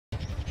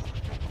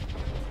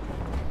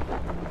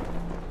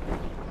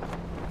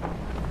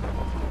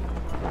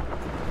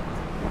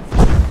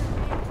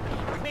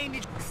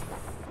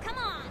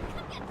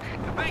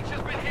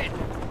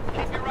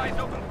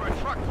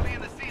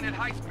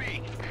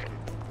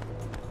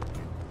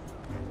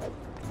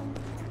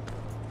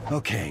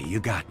Okay, you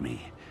got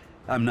me.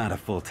 I'm not a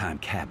full-time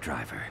cab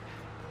driver.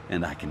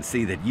 And I can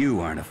see that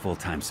you aren't a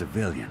full-time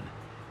civilian.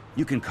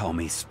 You can call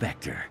me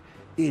Spectre.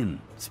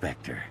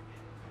 Inspector.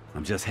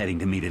 I'm just heading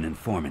to meet an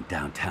informant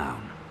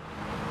downtown.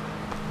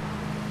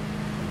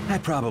 I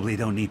probably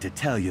don't need to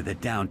tell you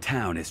that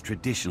downtown is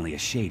traditionally a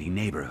shady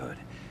neighborhood.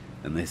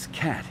 And this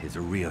cat is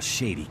a real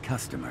shady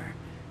customer.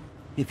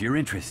 If you're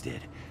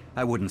interested,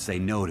 I wouldn't say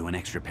no to an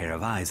extra pair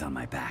of eyes on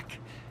my back.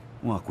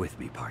 Walk with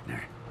me,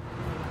 partner.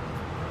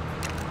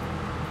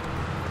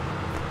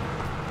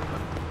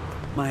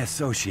 My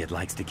associate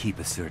likes to keep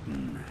a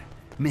certain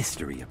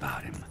mystery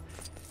about him.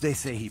 They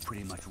say he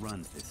pretty much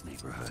runs this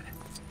neighborhood,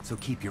 so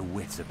keep your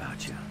wits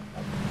about you.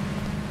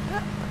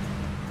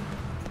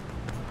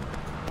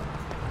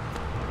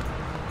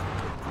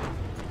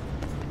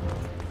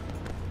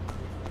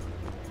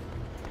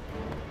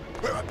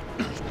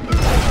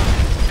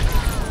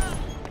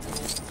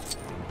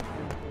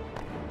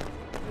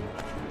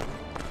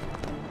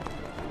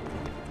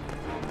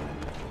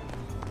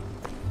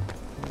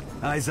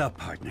 Eyes up,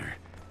 partner.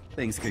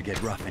 Things could get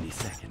rough any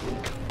second.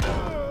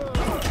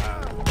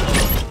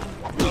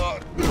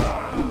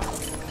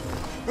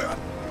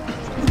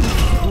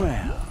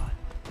 Well,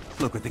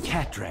 look what the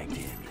cat dragged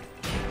in.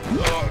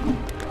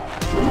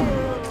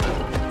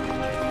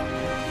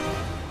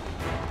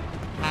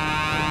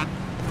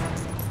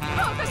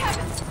 Oh, good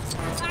heavens!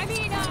 I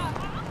mean,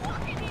 I'm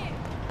walking here!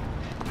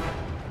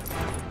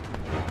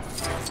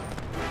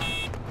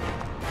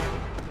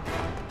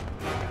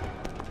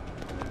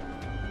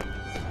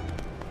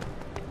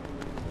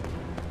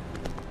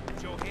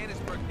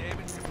 Johannesburg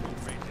damage control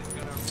range is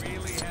gonna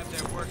really have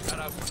their work cut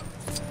out for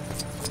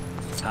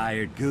them.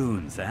 Hired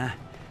goons, huh?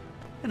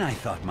 And I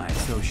thought my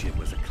associate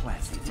was a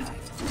classy type.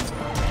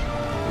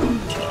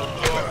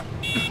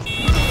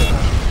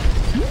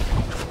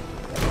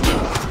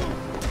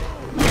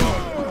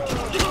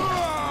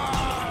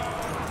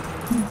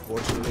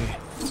 Fortunately,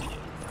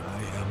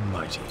 I am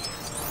mighty.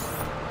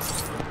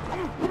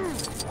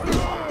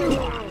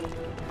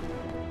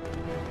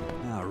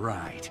 All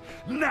right,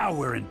 now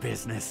we're in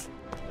business.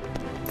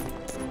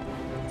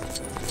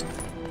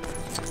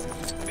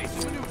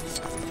 Basic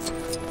maneuvers.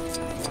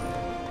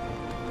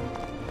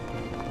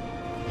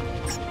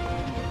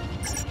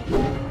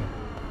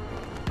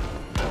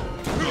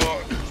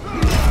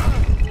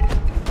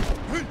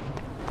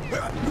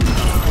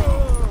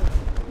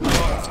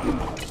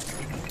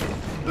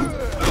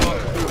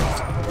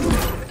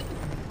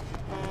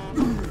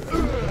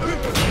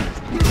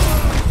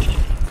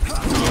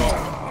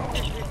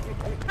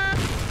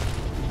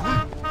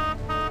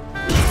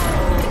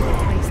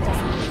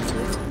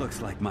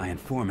 Looks like my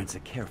informant's a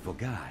careful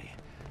guy.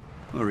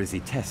 Or is he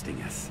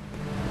testing us?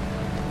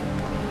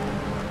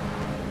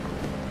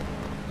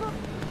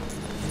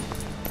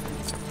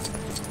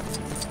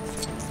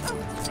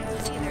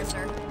 See you there,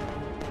 sir.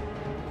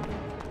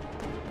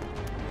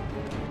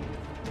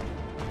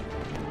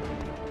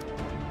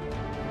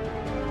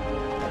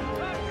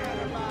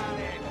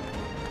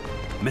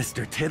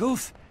 Mr.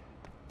 Tiddles?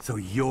 So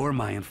you're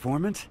my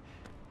informant?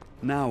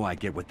 Now I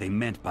get what they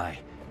meant by,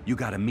 you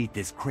gotta meet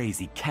this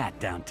crazy cat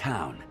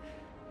downtown.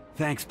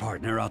 Thanks,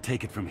 partner, I'll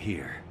take it from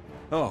here.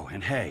 Oh,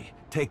 and hey,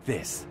 take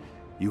this.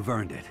 You've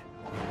earned it.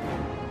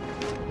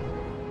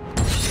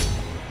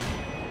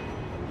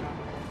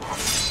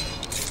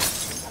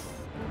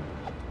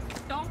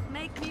 Don't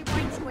make me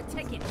write you a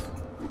ticket.